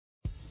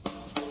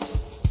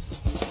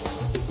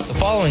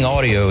following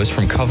audio is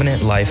from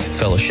Covenant Life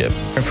Fellowship.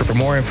 And for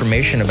more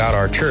information about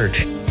our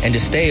church and to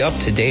stay up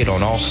to date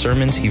on all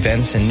sermons,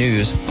 events, and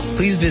news,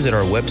 please visit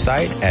our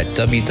website at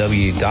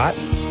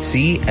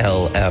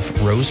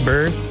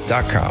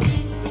www.clfroseburg.com.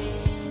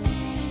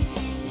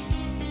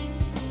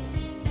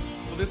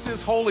 Well, this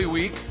is Holy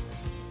Week.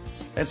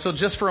 And so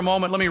just for a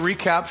moment, let me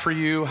recap for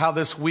you how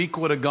this week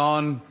would have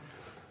gone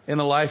in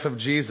the life of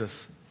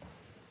Jesus.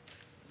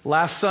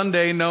 Last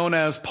Sunday, known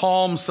as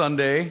Palm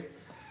Sunday,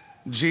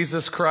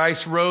 Jesus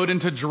Christ rode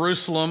into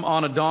Jerusalem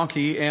on a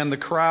donkey, and the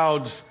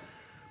crowds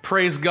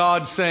praised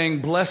God,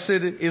 saying, "Blessed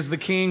is the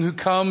King who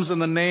comes in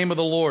the name of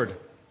the Lord."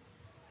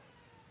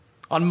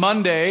 On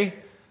Monday,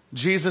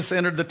 Jesus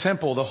entered the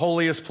temple, the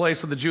holiest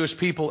place of the Jewish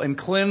people, and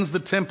cleansed the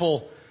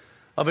temple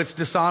of its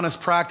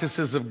dishonest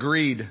practices of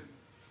greed.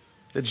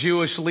 The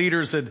Jewish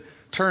leaders had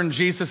turned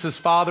Jesus'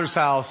 father's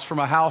house from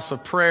a house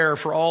of prayer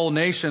for all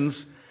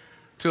nations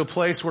to a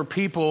place where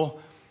people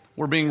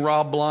were being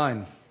robbed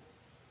blind.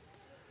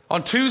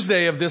 On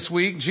Tuesday of this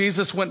week,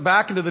 Jesus went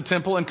back into the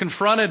temple and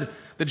confronted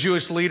the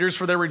Jewish leaders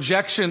for their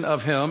rejection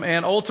of him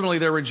and ultimately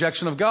their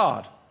rejection of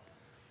God.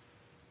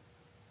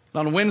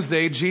 On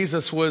Wednesday,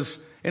 Jesus was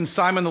in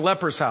Simon the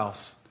leper's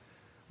house,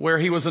 where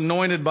he was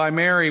anointed by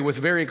Mary with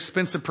very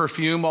expensive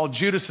perfume, while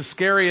Judas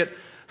Iscariot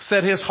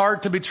set his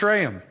heart to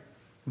betray him.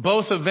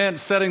 Both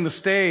events setting the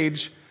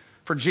stage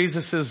for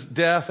Jesus'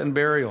 death and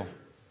burial.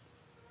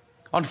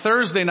 On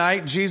Thursday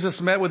night,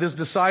 Jesus met with his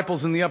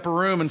disciples in the upper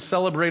room and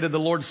celebrated the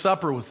Lord's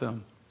Supper with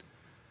them.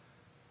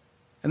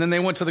 And then they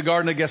went to the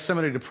Garden of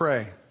Gethsemane to pray.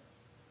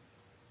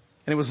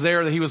 And it was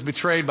there that he was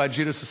betrayed by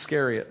Judas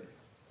Iscariot.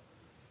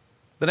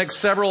 The next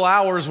several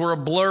hours were a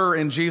blur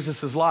in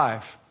Jesus'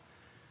 life.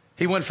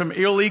 He went from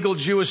illegal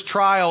Jewish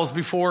trials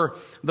before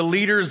the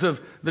leaders of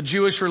the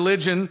Jewish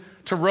religion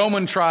to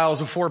Roman trials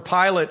before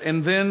Pilate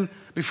and then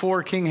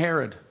before King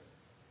Herod.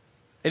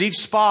 At each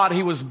spot,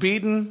 he was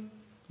beaten,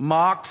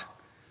 mocked,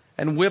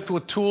 and whipped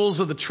with tools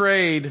of the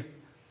trade,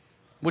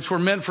 which were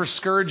meant for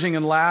scourging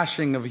and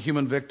lashing of a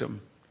human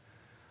victim.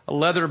 A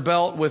leather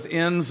belt with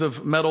ends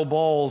of metal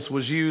balls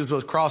was used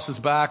across his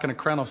back, and a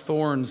crown of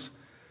thorns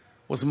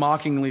was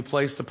mockingly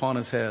placed upon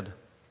his head.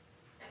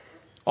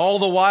 All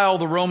the while,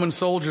 the Roman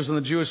soldiers and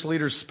the Jewish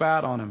leaders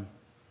spat on him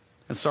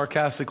and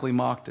sarcastically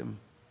mocked him.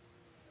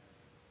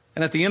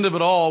 And at the end of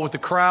it all, with the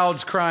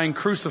crowds crying,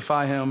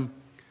 "Crucify him,"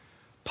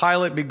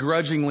 Pilate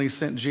begrudgingly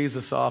sent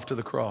Jesus off to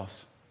the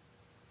cross.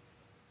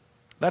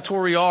 That's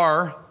where we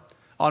are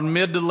on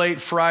mid to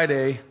late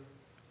Friday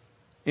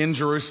in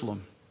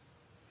Jerusalem.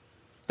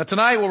 Now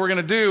tonight what we're going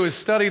to do is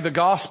study the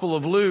Gospel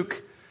of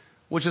Luke,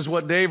 which is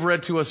what Dave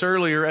read to us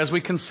earlier, as we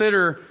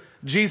consider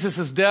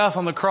Jesus' death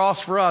on the cross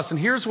for us. And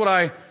here's what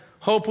I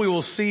hope we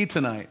will see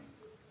tonight.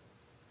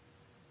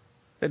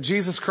 That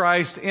Jesus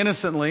Christ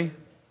innocently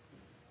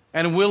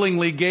and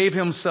willingly gave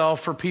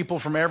himself for people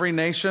from every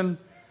nation,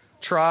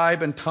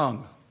 tribe, and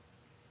tongue.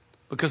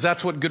 Because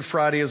that's what Good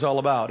Friday is all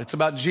about. It's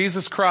about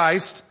Jesus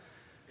Christ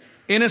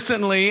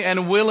innocently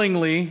and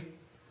willingly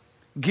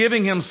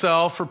giving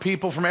himself for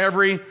people from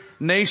every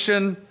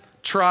nation,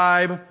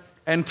 tribe,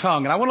 and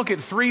tongue. And I want to look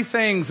at three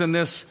things in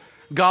this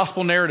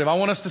gospel narrative. I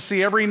want us to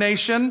see every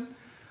nation.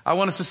 I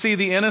want us to see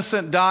the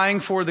innocent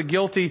dying for the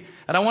guilty.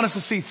 And I want us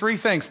to see three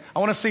things. I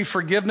want to see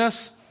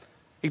forgiveness,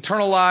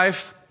 eternal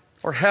life,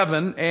 or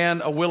heaven,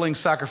 and a willing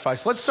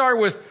sacrifice. Let's start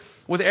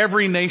with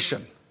every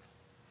nation.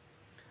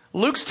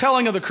 Luke's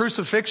telling of the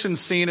crucifixion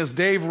scene, as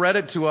Dave read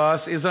it to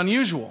us, is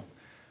unusual.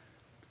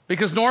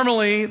 Because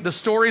normally the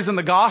stories in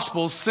the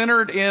Gospels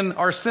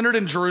are centered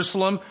in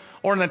Jerusalem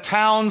or in the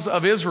towns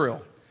of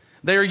Israel.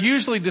 They are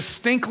usually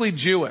distinctly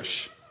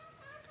Jewish.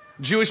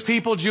 Jewish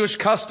people, Jewish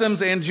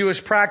customs, and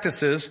Jewish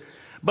practices.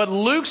 But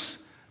Luke's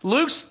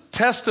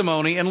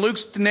testimony and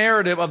Luke's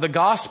narrative of the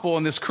gospel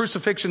in this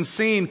crucifixion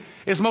scene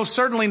is most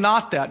certainly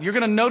not that. You're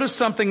going to notice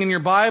something in your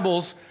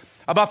Bibles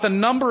about the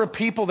number of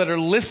people that are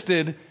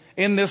listed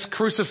in this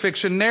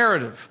crucifixion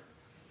narrative.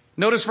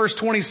 Notice verse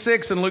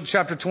 26 in Luke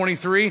chapter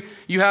 23.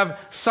 You have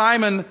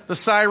Simon the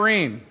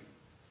Cyrene.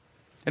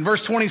 In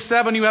verse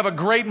 27, you have a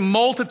great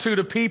multitude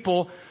of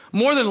people,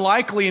 more than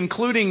likely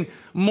including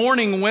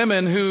mourning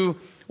women,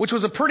 which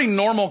was a pretty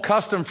normal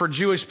custom for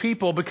Jewish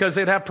people because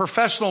they'd have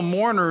professional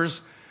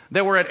mourners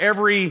that were at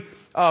every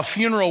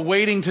funeral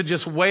waiting to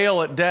just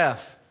wail at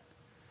death.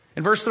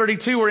 In verse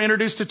 32, we're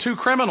introduced to two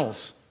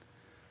criminals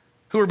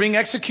who are being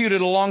executed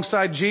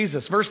alongside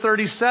Jesus. Verse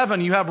 37,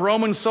 you have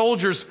Roman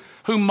soldiers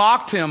who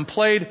mocked him,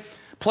 played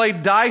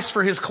dice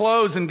for his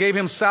clothes, and gave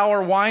him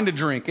sour wine to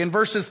drink. In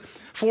verses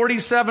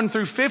 47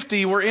 through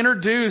 50, we're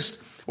introduced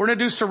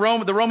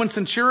to the Roman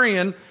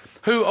centurion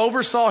who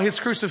oversaw his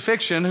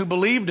crucifixion, who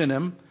believed in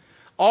him,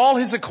 all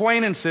his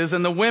acquaintances,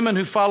 and the women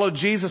who followed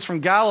Jesus from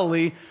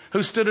Galilee,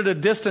 who stood at a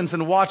distance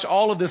and watched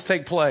all of this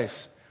take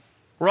place.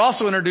 We're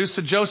also introduced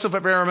to Joseph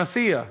of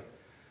Arimathea,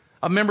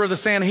 a member of the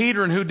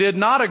Sanhedrin who did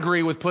not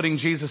agree with putting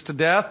Jesus to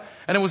death,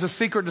 and it was a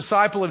secret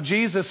disciple of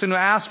Jesus who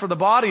asked for the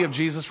body of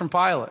Jesus from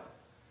Pilate.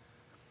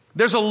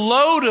 There's a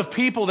load of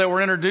people that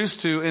we're introduced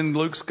to in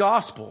Luke's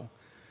gospel.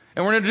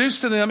 And we're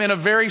introduced to them in a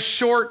very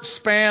short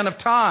span of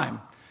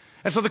time.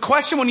 And so the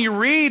question when you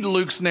read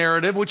Luke's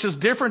narrative, which is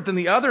different than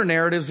the other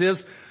narratives,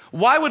 is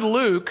why would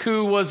Luke,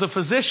 who was a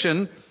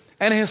physician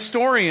and a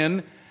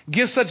historian,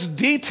 give such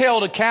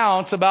detailed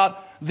accounts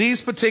about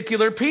these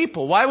particular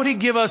people? Why would he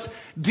give us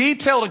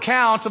detailed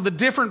accounts of the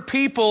different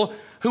people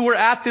who were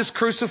at this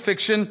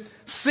crucifixion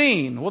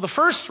scene? Well, the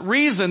first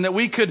reason that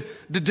we could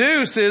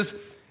deduce is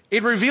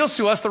it reveals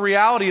to us the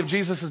reality of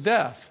Jesus'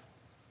 death.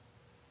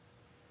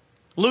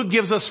 Luke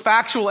gives us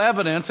factual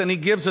evidence, and he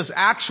gives us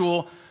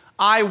actual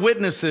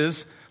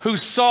eyewitnesses who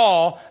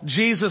saw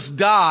Jesus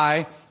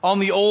die on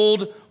the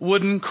old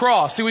wooden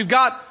cross. See, we've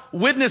got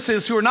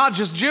witnesses who are not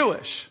just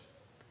Jewish.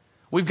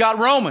 We've got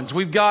Romans.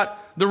 We've got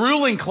the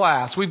ruling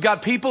class. We've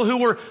got people who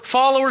were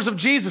followers of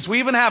Jesus. We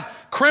even have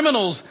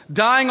criminals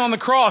dying on the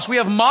cross. We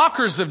have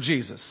mockers of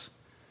Jesus.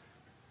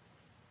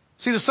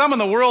 See, there's some in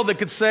the world that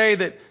could say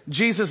that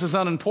Jesus is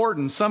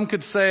unimportant. Some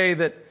could say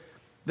that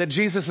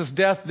Jesus'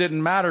 death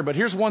didn't matter. But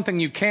here's one thing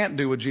you can't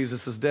do with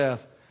Jesus'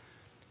 death.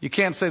 You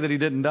can't say that he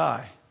didn't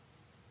die.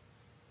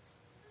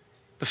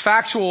 The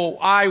factual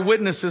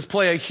eyewitnesses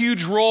play a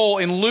huge role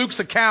in Luke's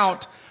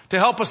account to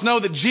help us know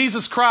that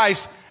Jesus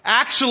Christ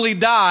actually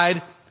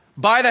died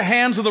by the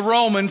hands of the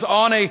Romans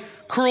on a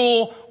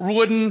cruel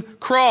wooden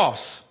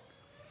cross.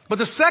 But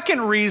the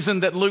second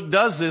reason that Luke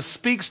does this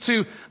speaks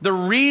to the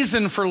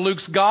reason for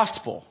Luke's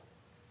gospel.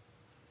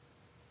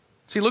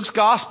 See, Luke's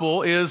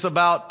gospel is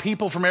about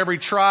people from every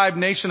tribe,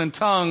 nation, and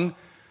tongue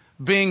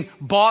being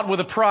bought with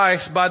a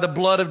price by the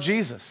blood of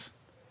Jesus.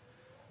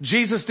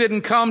 Jesus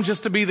didn't come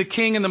just to be the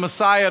king and the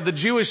Messiah of the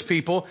Jewish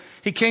people.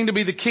 He came to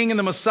be the king and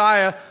the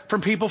Messiah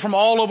from people from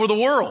all over the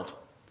world.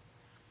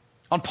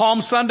 On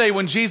Palm Sunday,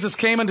 when Jesus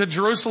came into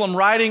Jerusalem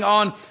riding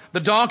on the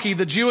donkey,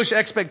 the Jewish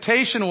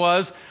expectation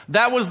was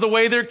that was the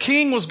way their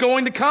king was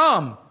going to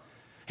come.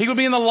 He would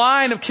be in the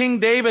line of King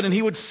David, and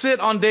he would sit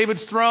on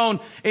David's throne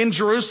in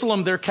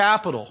Jerusalem, their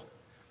capital.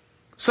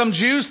 Some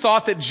Jews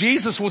thought that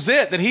Jesus was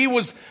it, that he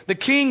was the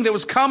king that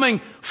was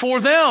coming for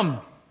them.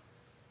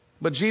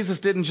 But Jesus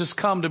didn't just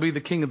come to be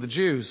the king of the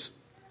Jews.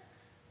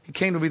 He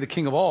came to be the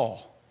king of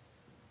all.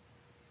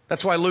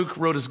 That's why Luke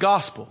wrote his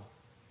gospel.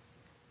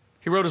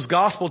 He wrote his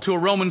gospel to a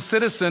Roman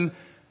citizen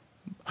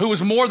who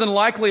was more than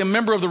likely a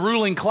member of the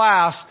ruling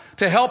class,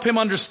 to help him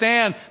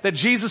understand that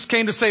Jesus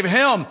came to save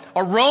him,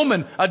 a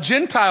Roman, a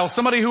Gentile,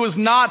 somebody who was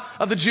not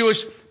of the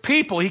Jewish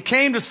people. He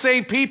came to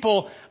save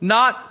people,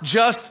 not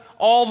just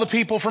all the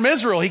people from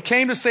Israel. He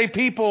came to save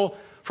people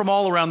from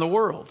all around the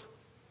world.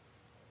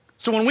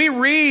 So when we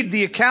read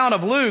the account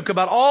of Luke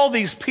about all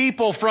these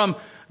people from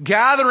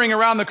gathering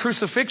around the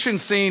crucifixion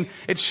scene,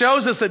 it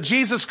shows us that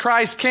Jesus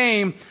Christ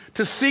came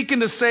to seek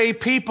and to save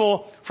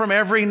people from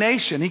every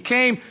nation. He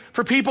came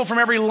for people from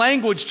every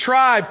language,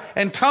 tribe,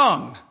 and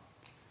tongue.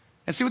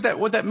 And see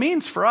what that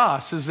means for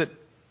us is that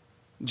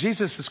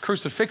Jesus'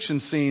 crucifixion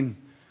scene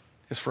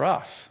is for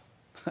us.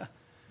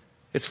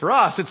 It's for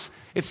us.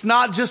 It's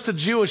not just a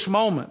Jewish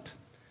moment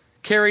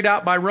carried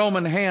out by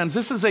Roman hands.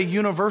 This is a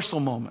universal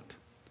moment.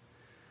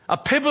 A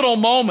pivotal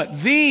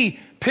moment, the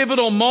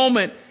pivotal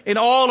moment in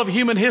all of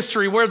human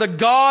history, where the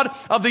God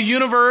of the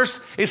universe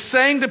is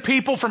saying to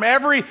people from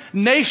every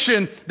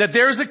nation that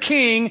there's a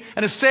king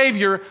and a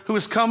savior who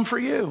has come for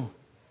you.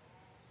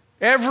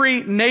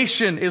 Every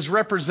nation is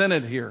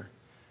represented here.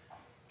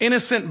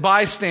 Innocent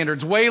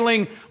bystanders,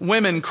 wailing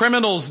women,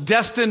 criminals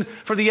destined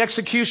for the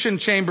execution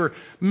chamber,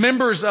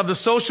 members of the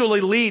social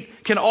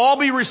elite can all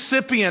be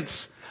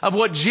recipients of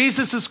what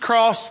Jesus'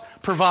 cross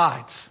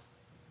provides.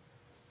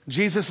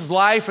 Jesus'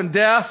 life and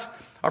death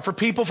are for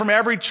people from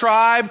every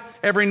tribe,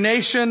 every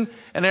nation,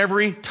 and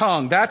every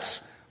tongue.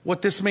 That's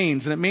what this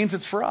means, and it means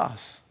it's for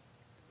us.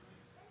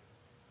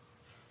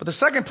 But the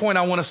second point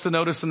I want us to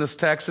notice in this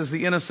text is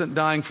the innocent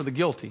dying for the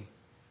guilty.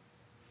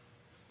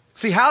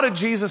 See, how did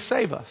Jesus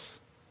save us?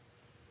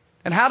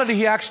 And how did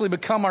he actually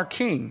become our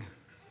king?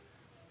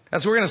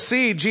 As we're going to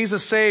see,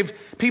 Jesus saved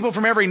people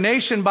from every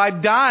nation by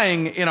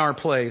dying in our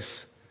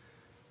place.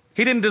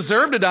 He didn't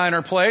deserve to die in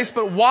our place,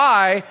 but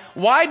why?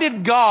 Why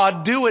did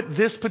God do it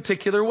this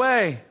particular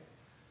way?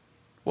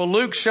 Well,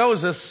 Luke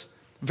shows us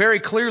very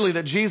clearly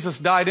that Jesus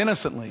died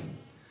innocently.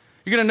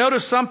 You're going to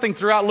notice something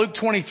throughout Luke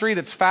 23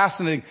 that's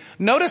fascinating.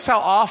 Notice how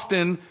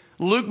often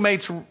Luke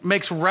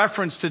makes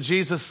reference to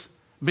Jesus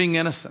being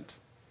innocent.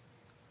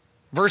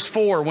 Verse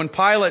 4, when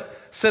Pilate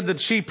said to the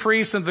chief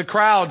priests and the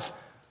crowds,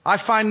 "I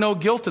find no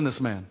guilt in this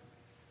man."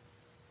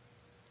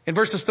 In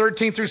verses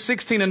 13 through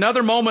 16,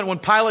 another moment when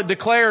Pilate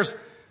declares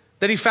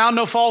that he found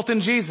no fault in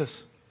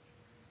Jesus.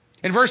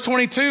 In verse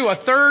 22, a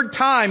third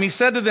time he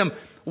said to them,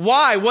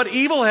 "Why? What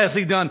evil has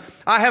he done?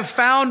 I have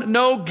found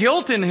no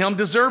guilt in him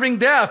deserving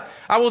death.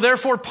 I will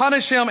therefore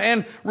punish him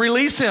and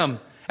release him."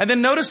 And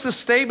then notice the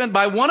statement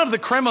by one of the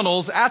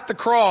criminals at the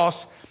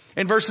cross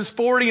in verses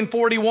 40 and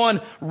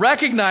 41,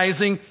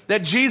 recognizing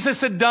that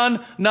Jesus had done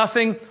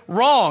nothing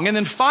wrong. And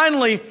then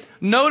finally,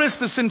 notice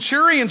the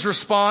centurion's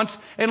response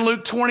in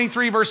Luke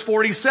 23 verse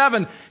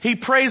 47. He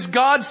praised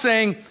God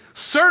saying,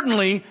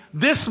 "Certainly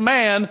this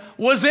man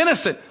was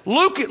innocent."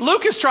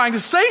 Luke is trying to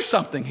say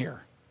something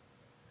here.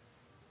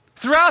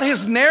 Throughout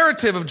his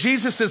narrative of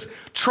Jesus'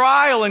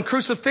 trial and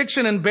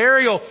crucifixion and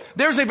burial,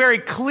 there's a very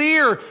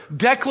clear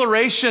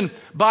declaration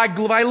by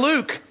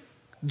Luke.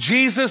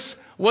 Jesus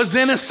was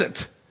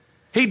innocent.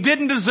 He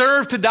didn't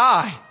deserve to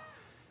die.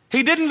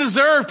 He didn't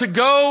deserve to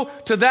go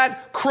to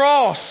that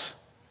cross.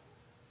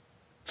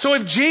 So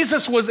if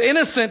Jesus was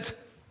innocent,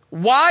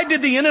 why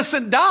did the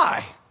innocent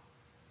die?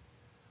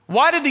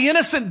 Why did the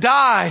innocent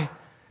die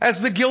as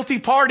the guilty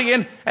party?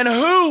 And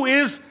who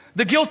is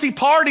the guilty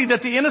party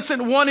that the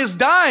innocent one is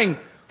dying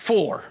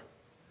for?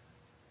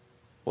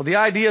 Well, the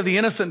idea of the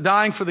innocent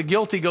dying for the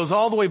guilty goes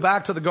all the way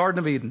back to the Garden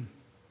of Eden.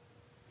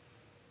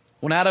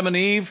 When Adam and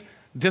Eve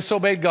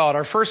disobeyed God,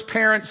 our first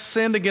parents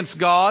sinned against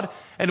God,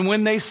 and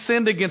when they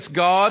sinned against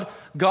God,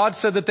 God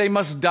said that they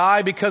must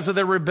die because of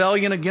their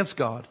rebellion against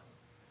God.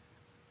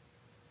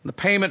 The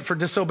payment for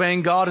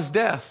disobeying God is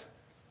death.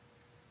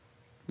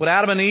 What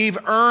Adam and Eve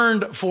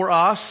earned for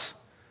us,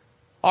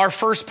 our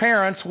first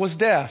parents, was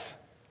death.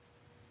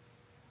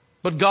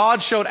 But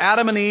God showed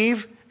Adam and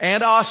Eve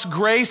and us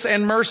grace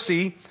and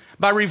mercy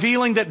by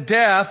revealing that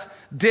death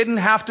didn't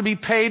have to be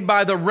paid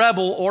by the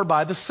rebel or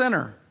by the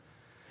sinner.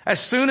 As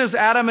soon as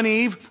Adam and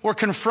Eve were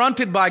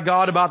confronted by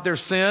God about their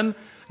sin,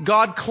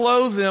 God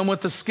clothed them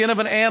with the skin of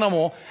an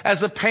animal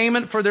as a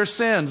payment for their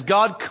sins.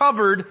 God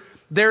covered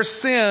their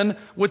sin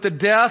with the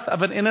death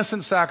of an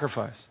innocent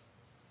sacrifice.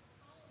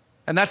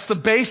 And that's the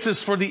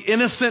basis for the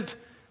innocent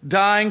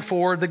dying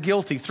for the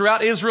guilty.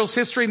 Throughout Israel's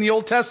history in the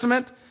Old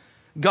Testament,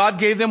 God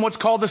gave them what's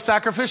called the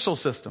sacrificial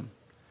system,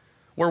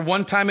 where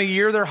one time a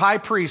year their high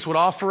priest would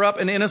offer up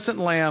an innocent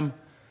lamb,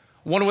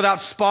 one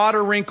without spot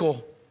or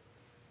wrinkle.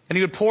 And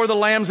he would pour the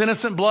lamb's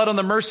innocent blood on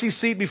the mercy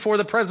seat before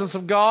the presence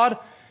of God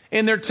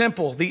in their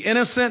temple. The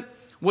innocent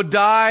would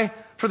die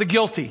for the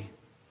guilty.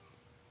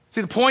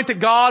 See, the point that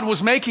God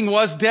was making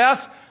was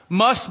death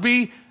must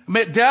be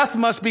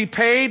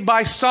paid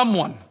by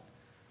someone.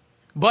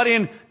 But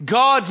in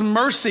God's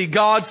mercy,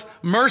 God's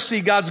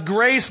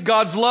grace,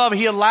 God's love,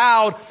 He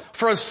allowed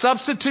for a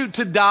substitute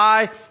to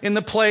die in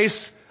the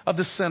place of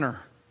the sinner.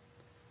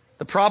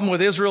 The problem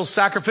with Israel's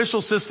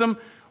sacrificial system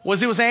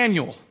was it was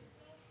annual.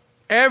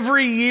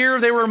 Every year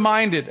they were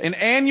reminded, an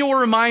annual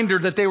reminder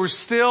that they were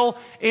still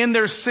in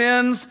their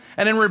sins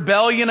and in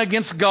rebellion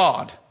against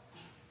God.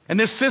 And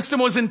this system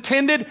was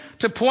intended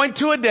to point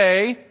to a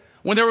day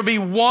when there would be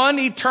one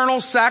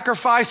eternal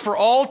sacrifice for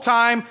all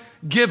time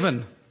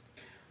given.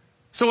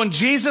 So when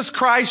Jesus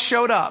Christ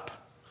showed up,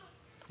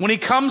 when He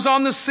comes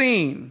on the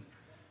scene,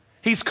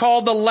 He's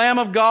called the Lamb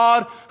of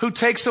God who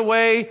takes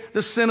away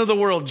the sin of the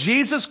world.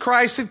 Jesus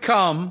Christ had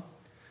come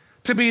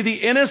to be the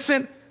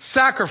innocent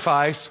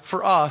sacrifice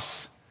for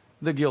us,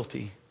 the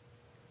guilty.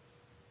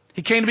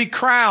 He came to be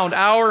crowned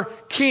our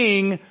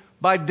King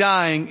by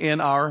dying in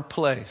our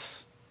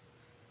place.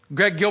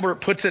 Greg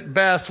Gilbert puts it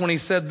best when he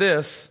said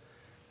this: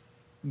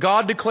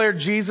 God declared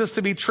Jesus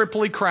to be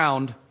triply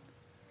crowned,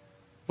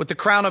 with the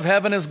crown of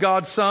heaven as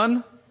God's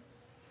Son,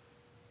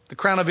 the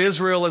crown of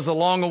Israel as the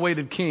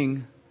long-awaited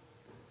King,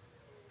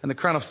 and the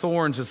crown of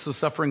thorns as the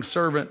suffering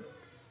servant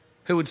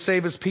who would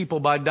save His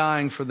people by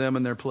dying for them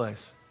in their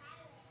place.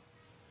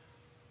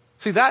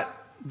 See,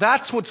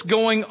 that's what's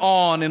going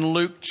on in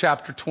Luke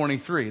chapter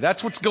 23.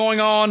 That's what's going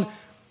on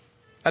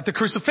at the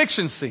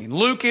crucifixion scene.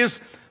 Luke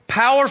is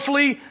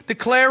powerfully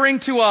declaring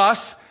to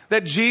us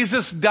that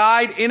Jesus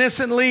died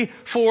innocently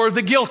for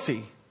the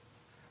guilty.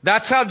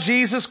 That's how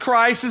Jesus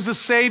Christ is the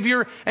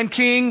Savior and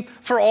King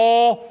for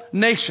all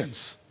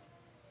nations.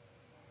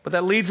 But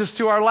that leads us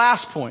to our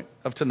last point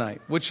of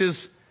tonight, which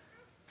is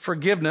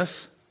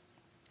forgiveness,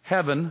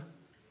 heaven,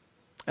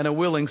 and a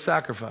willing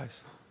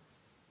sacrifice.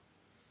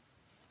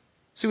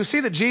 See, we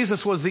see that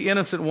Jesus was the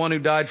innocent one who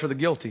died for the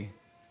guilty.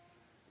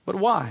 But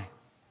why?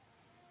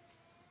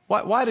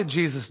 Why did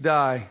Jesus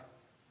die?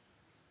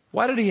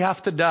 Why did He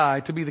have to die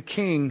to be the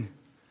King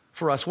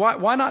for us?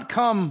 Why not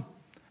come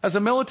as a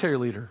military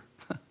leader?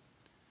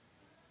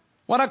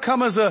 Why not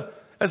come as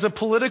a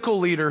political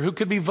leader who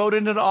could be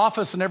voted into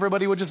office and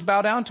everybody would just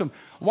bow down to Him?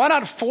 Why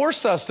not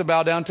force us to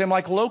bow down to Him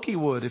like Loki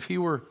would if he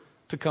were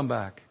to come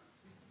back?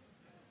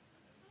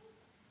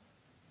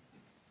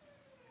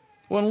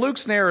 Well, in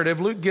Luke's narrative,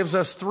 Luke gives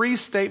us 3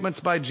 statements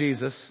by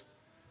Jesus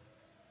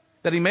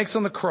that He makes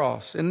on the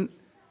cross. And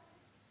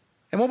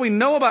what we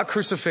know about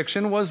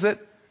crucifixion was that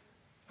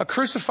a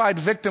crucified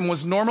victim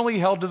was normally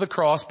held to the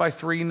cross by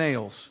 3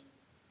 nails.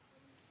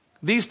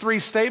 These 3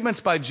 statements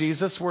by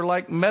Jesus were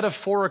like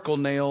metaphorical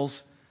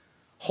nails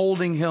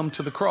holding Him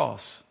to the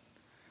cross.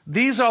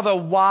 These are the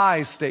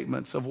why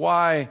statements of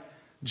why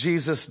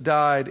Jesus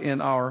died in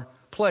our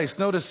place.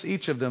 Notice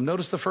each of them.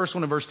 Notice the first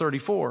one in verse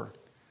 34.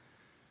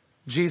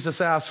 Jesus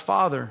asked,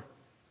 Father,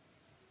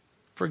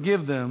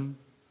 forgive them,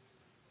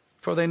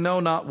 for they know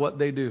not what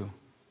they do.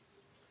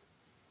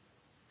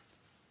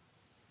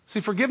 See,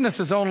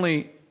 forgiveness is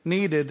only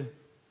needed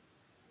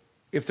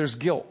if there's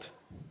guilt.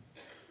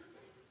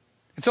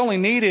 It's only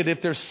needed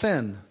if there's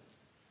sin.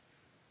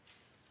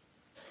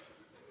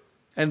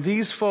 And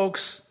these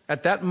folks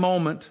at that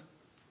moment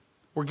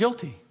were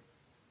guilty.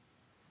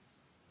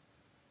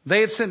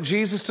 They had sent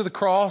Jesus to the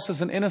cross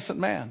as an innocent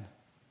man.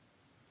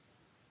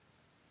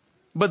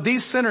 But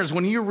these sinners,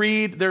 when you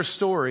read their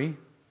story,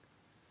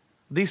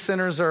 these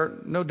sinners are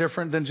no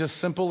different than just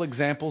simple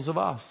examples of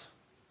us.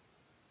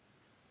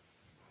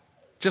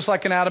 Just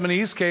like in Adam and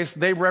Eve's case,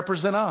 they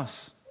represent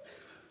us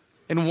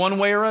in one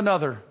way or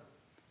another.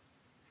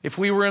 If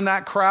we were in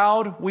that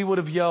crowd, we would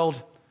have yelled,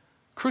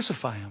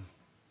 "Crucify him.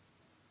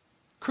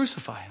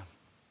 Crucify him."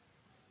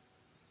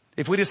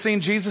 If we'd have seen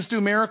Jesus do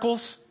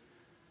miracles,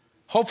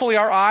 hopefully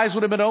our eyes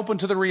would have been open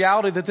to the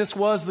reality that this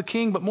was the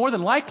King. But more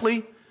than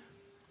likely,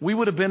 we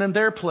would have been in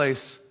their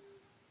place,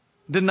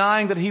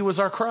 denying that he was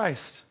our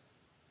Christ.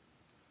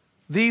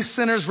 These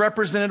sinners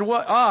represented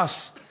what?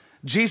 Us.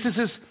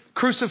 Jesus'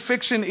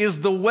 crucifixion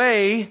is the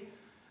way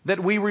that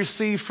we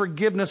receive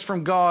forgiveness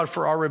from God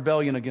for our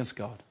rebellion against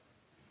God.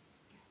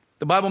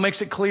 The Bible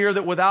makes it clear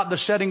that without the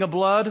shedding of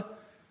blood,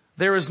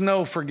 there is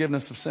no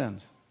forgiveness of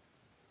sins.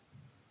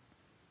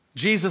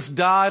 Jesus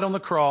died on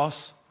the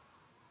cross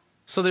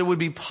so that it would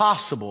be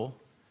possible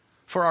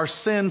for our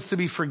sins to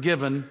be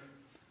forgiven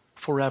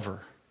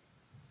forever.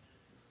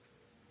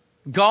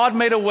 God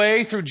made a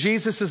way through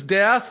Jesus'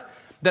 death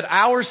that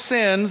our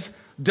sins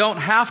don't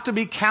have to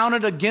be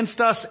counted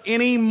against us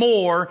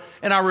anymore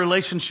in our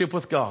relationship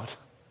with God.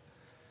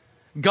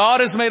 God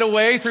has made a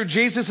way through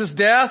Jesus'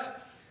 death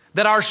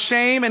that our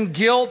shame and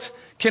guilt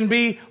can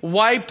be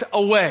wiped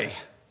away.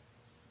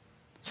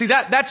 See,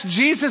 that's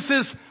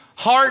Jesus'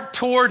 heart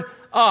toward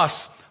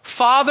us.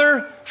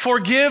 Father,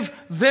 forgive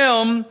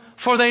them,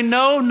 for they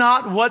know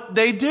not what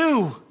they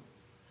do.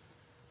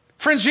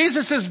 Friends,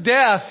 Jesus'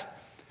 death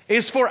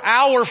is for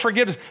our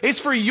forgiveness. It's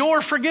for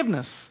your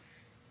forgiveness.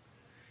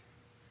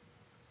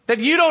 That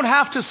you don't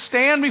have to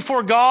stand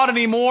before God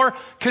anymore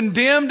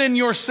condemned in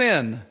your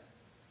sin.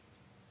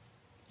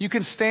 You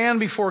can stand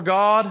before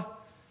God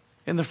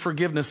in the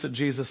forgiveness that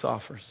Jesus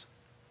offers.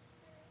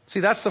 See,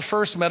 that's the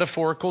first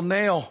metaphorical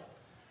nail.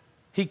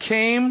 He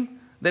came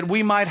that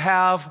we might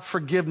have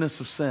forgiveness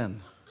of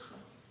sin.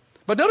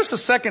 But notice the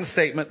second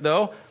statement,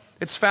 though.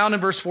 It's found in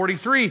verse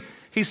 43.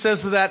 He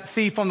says to that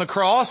thief on the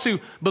cross who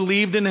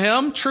believed in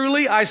him,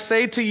 "Truly I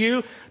say to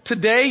you,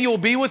 today you'll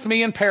be with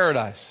me in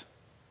paradise."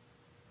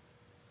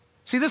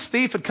 See, this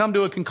thief had come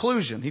to a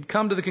conclusion. He'd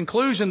come to the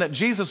conclusion that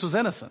Jesus was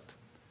innocent.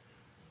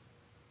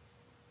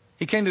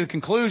 He came to the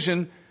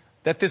conclusion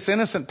that this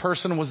innocent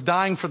person was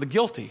dying for the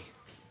guilty.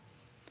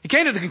 He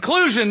came to the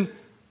conclusion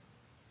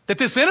that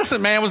this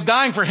innocent man was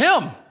dying for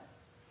him.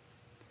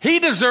 He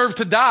deserved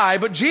to die,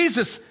 but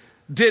Jesus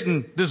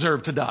didn't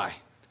deserve to die.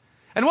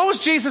 And what was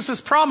Jesus'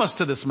 promise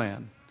to this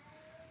man?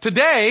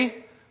 Today,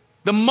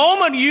 the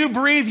moment you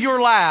breathe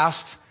your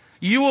last,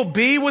 you will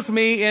be with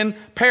me in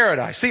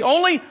paradise. See,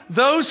 only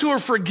those who are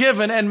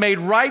forgiven and made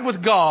right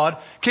with God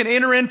can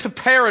enter into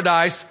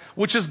paradise,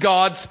 which is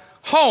God's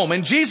home.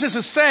 And Jesus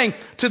is saying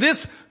to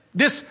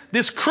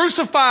this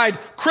crucified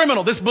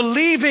criminal, this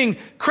believing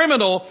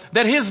criminal,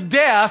 that his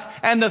death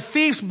and the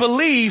thief's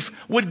belief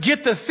would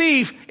get the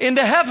thief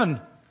into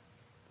heaven.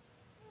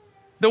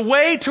 The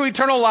way to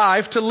eternal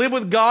life, to live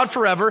with God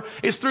forever,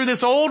 is through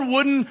this old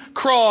wooden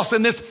cross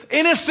and this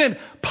innocent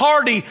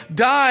party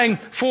dying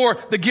for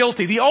the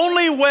guilty. The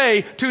only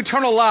way to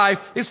eternal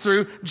life is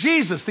through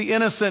Jesus. The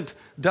innocent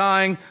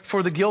dying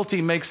for the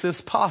guilty makes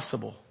this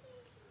possible.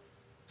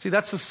 See,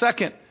 that's the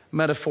second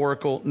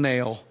metaphorical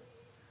nail.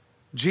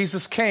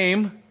 Jesus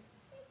came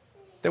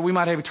that we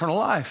might have eternal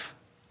life.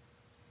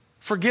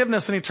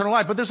 Forgiveness and eternal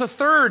life. But there's a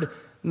third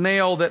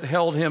nail that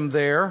held him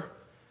there.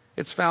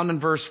 It's found in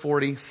verse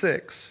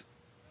 46.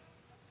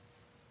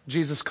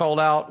 Jesus called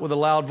out with a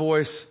loud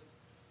voice,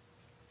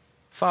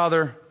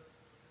 "Father,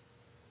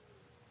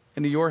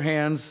 into your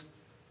hands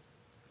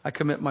I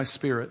commit my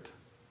spirit."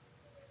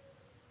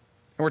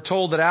 And we're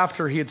told that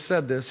after he had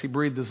said this, he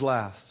breathed his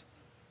last.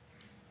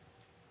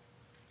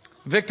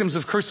 Victims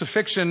of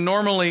crucifixion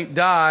normally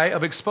die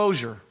of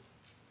exposure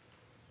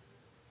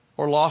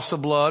or loss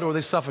of blood, or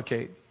they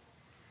suffocate.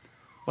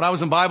 When I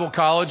was in Bible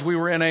college, we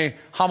were in a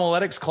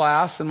homiletics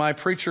class, and my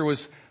preacher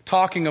was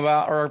talking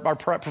about, or our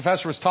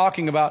professor was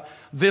talking about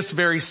this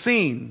very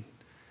scene.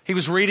 He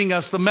was reading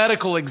us the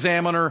medical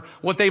examiner,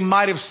 what they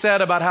might have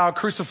said about how a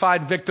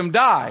crucified victim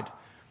died.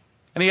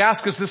 And he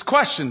asked us this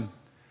question: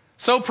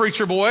 "So,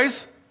 preacher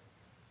boys,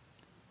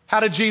 how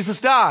did Jesus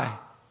die?"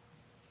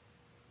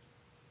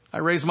 I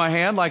raised my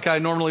hand like I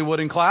normally would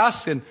in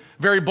class and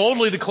very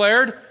boldly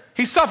declared,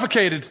 "He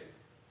suffocated."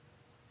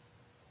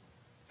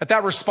 At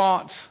that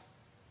response,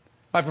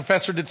 my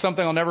professor did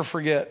something I'll never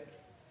forget.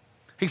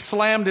 He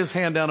slammed his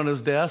hand down on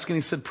his desk and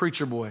he said,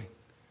 "Preacher boy,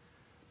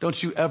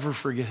 don't you ever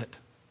forget.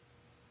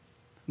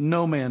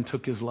 No man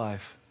took his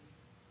life.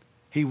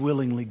 He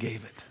willingly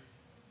gave it."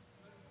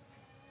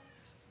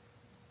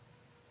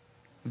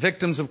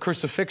 Victims of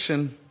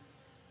crucifixion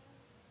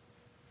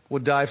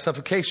would die of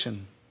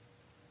suffocation,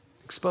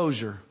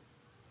 exposure,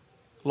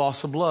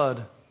 loss of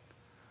blood,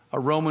 a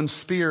Roman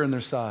spear in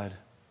their side,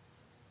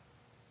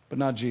 but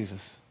not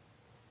Jesus.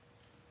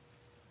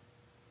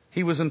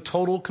 He was in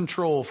total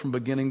control from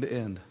beginning to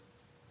end.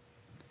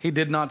 He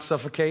did not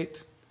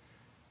suffocate.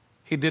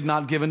 He did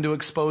not give into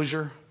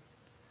exposure.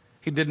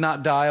 He did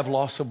not die of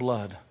loss of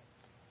blood.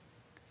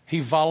 He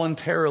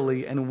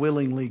voluntarily and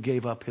willingly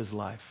gave up His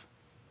life.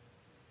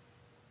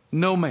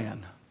 No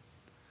man,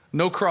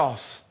 no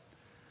cross,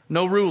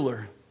 no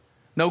ruler,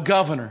 no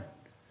governor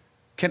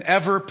can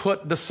ever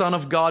put the Son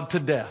of God to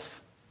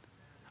death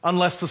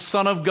unless the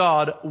Son of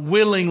God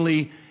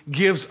willingly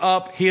gives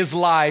up His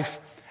life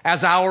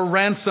as our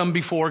ransom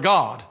before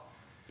God.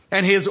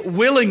 And His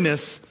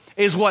willingness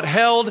is what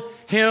held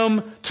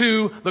Him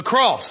to the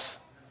cross.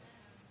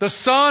 The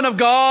Son of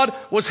God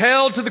was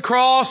held to the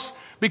cross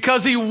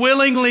because He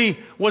willingly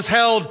was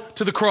held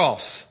to the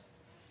cross.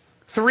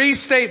 3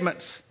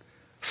 statements: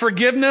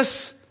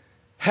 forgiveness,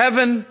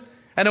 heaven,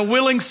 and a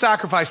willing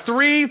sacrifice.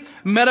 3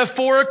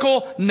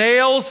 metaphorical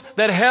nails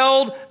that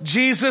held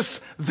Jesus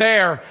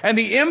there. And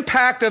the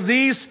impact of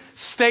these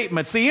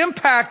statements, the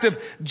impact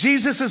of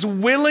Jesus'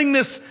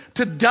 willingness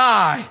to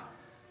die,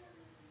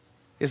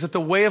 is that the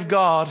way of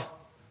God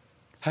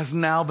has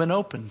now been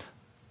opened.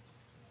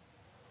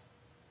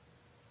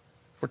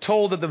 We're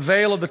told that the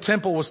veil of the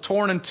temple was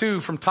torn in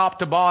two from top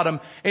to bottom,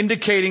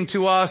 indicating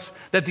to us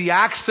that the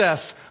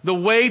access, the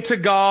way to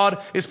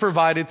God, is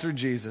provided through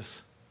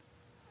Jesus.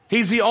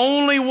 He's the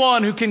only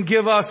one who can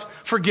give us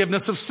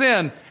forgiveness of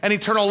sin and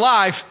eternal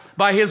life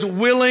by His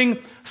willing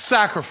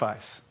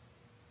sacrifice.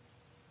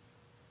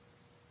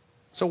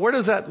 So where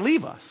does that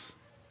leave us?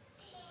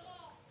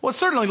 Well, it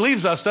certainly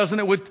leaves us, doesn't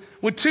it,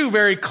 with 2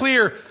 very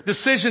clear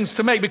decisions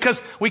to make, because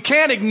we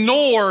can't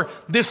ignore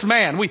this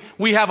man.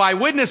 We have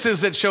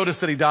eyewitnesses that showed us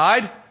that he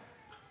died.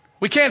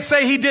 We can't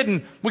say he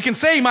didn't. We can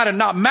say he might have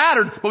not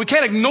mattered, but we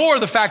can't ignore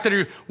the fact that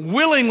he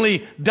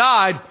willingly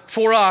died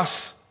for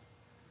us.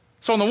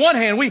 So on the one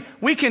hand,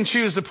 we can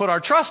choose to put our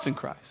trust in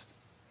Christ.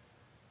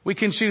 We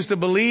can choose to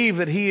believe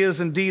that He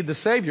is indeed the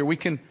Savior. We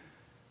can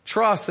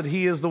trust that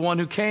He is the one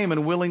who came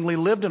and willingly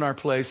lived in our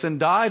place and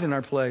died in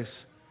our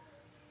place.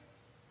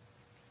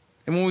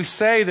 And when we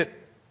say that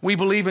we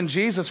believe in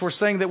Jesus, we're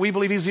saying that we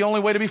believe He's the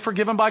only way to be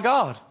forgiven by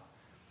God.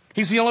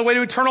 He's the only way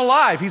to eternal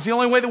life. He's the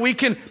only way that we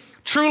can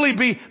truly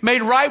be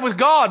made right with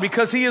God,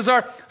 because He is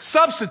our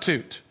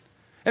substitute.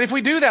 And if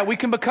we do that, we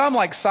can become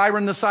like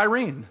Siren the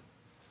Cyrene,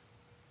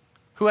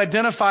 who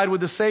identified with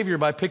the Savior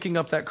by picking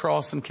up that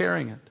cross and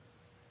carrying it.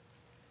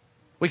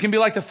 We can be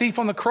like the thief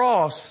on the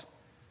cross,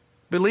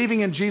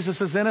 believing in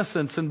Jesus'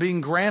 innocence and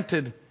being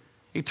granted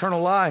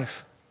eternal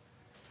life.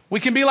 We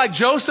can be like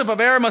Joseph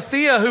of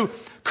Arimathea, who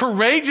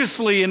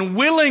courageously and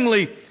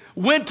willingly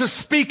went to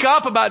speak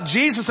up about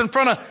Jesus in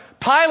front of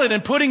Pilate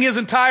and putting his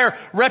entire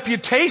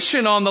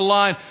reputation on the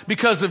line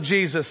because of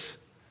Jesus.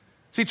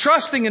 See,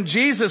 trusting in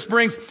Jesus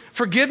brings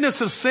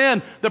forgiveness of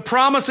sin, the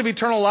promise of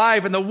eternal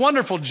life, and the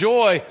wonderful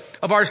joy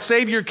of our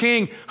Savior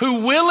King,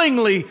 who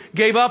willingly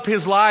gave up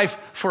His life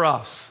for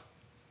us.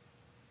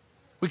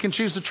 We can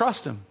choose to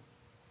trust Him.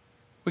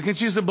 We can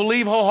choose to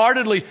believe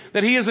wholeheartedly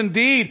that He is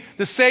indeed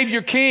the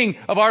Savior King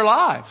of our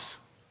lives.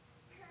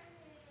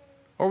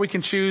 Or we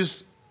can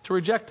choose to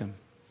reject Him.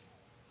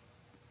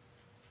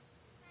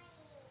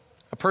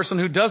 A person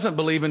who doesn't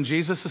believe in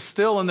Jesus is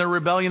still in their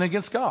rebellion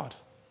against God.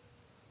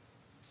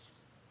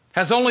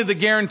 Has only the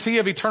guarantee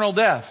of eternal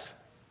death,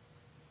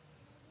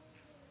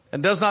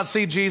 and does not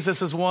see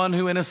Jesus as one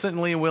who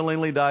innocently and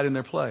willingly died in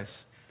their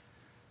place.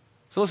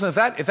 So listen,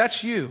 if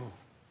that's you,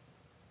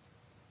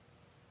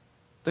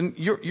 then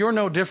you're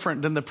no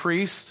different than the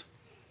priest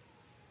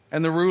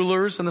and the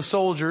rulers and the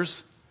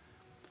soldiers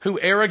who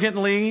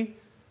arrogantly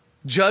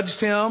judged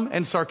Him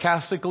and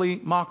sarcastically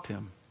mocked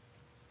Him.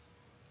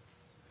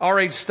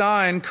 R.H.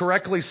 Stein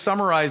correctly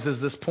summarizes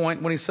this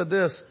point when he said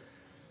this: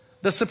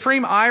 the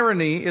supreme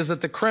irony is that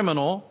the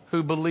criminal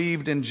who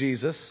believed in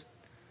Jesus,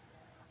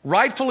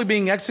 rightfully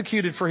being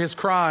executed for his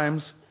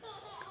crimes,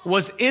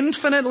 was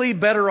infinitely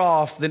better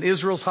off than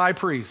Israel's high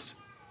priest,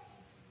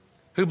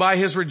 who by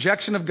his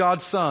rejection of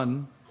God's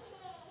Son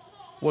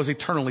was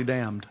eternally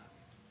damned.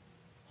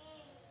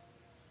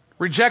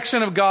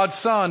 Rejection of God's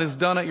Son is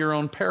done at your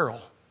own peril.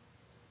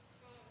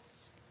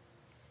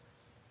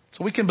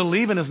 So we can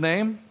believe in His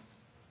name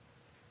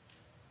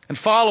and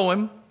follow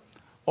Him,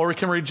 or we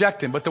can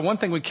reject Him. But the one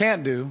thing we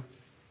can't do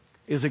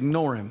is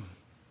ignore Him.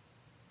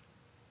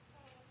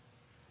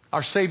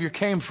 Our Savior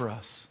came for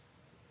us.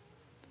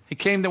 He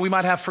came that we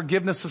might have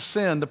forgiveness of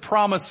sin, the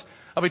promise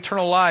of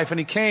eternal life. And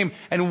He came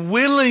and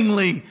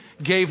willingly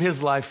gave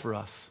His life for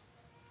us.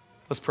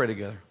 Let's pray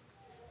together.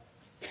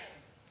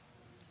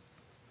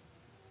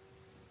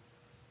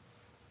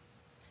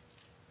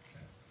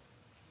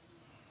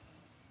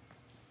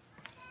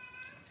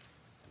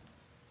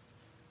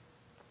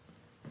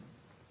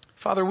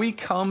 Father, we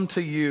come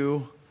to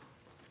You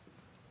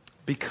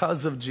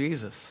because of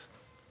Jesus.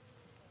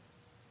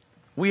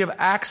 We have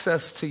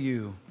access to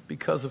You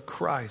because of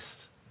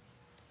Christ.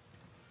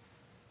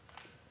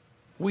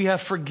 We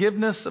have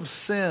forgiveness of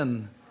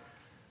sin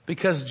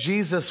because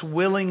Jesus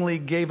willingly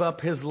gave up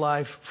His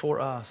life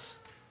for us.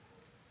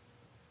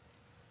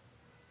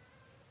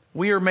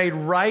 We are made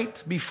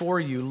right before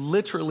You.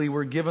 Literally,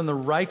 we're given the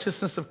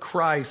righteousness of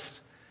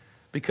Christ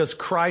because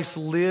Christ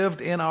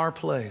lived in our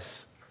place.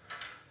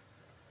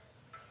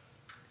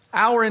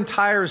 Our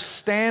entire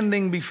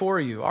standing before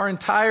You, our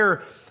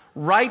entire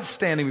right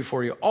standing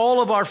before you,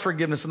 all of our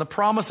forgiveness and the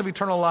promise of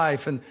eternal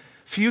life and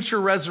future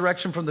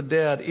resurrection from the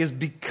dead is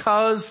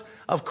because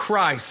of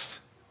Christ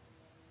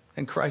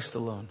and Christ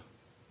alone.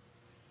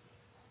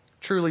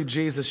 Truly,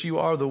 Jesus, you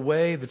are the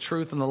way, the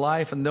truth, and the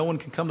life, and no one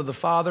can come to the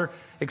Father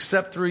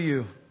except through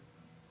you.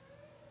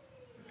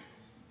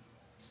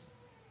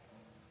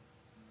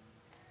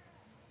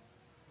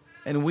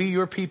 And we,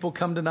 your people,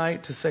 come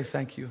tonight to say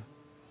thank you.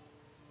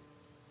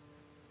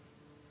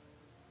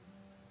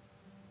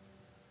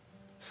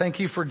 Thank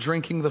you for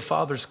drinking the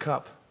Father's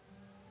cup.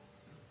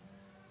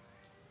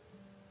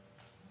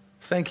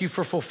 Thank you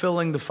for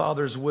fulfilling the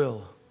Father's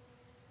will.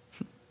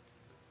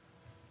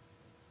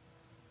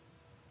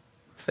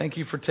 Thank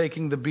you for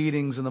taking the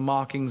beatings and the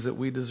mockings that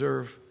we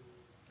deserve.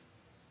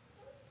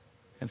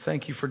 And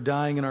thank you for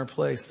dying in our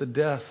place, the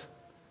death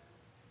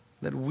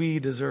that we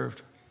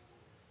deserved.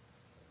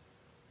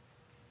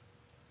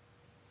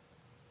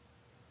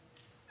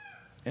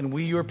 And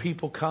we, your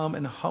people, come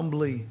and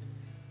humbly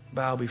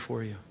bow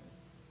before you.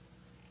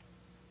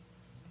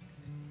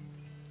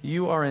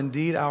 You are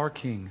indeed our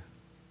King.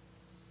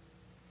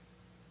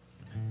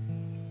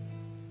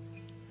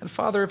 And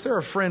Father, if there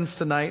are friends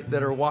tonight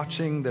that are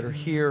watching, that are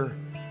here,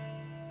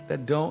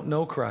 that don't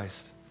know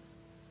Christ,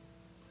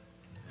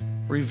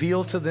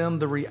 reveal to them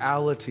the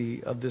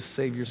reality of this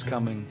Savior's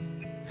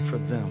coming for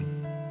them.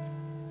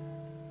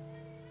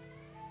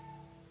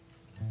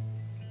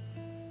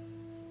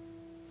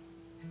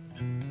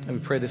 And we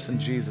pray this in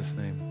Jesus'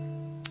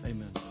 name.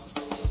 Amen.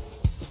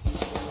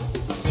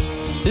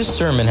 This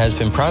sermon has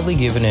been proudly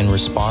given in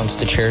response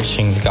to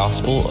cherishing the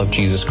gospel of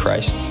Jesus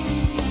Christ.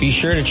 Be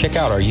sure to check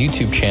out our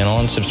YouTube channel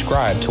and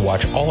subscribe to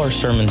watch all our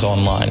sermons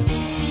online.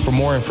 For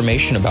more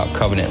information about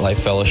Covenant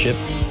Life Fellowship,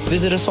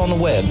 visit us on the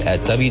web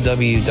at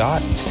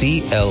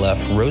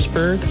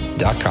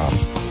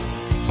www.clfroseburg.com.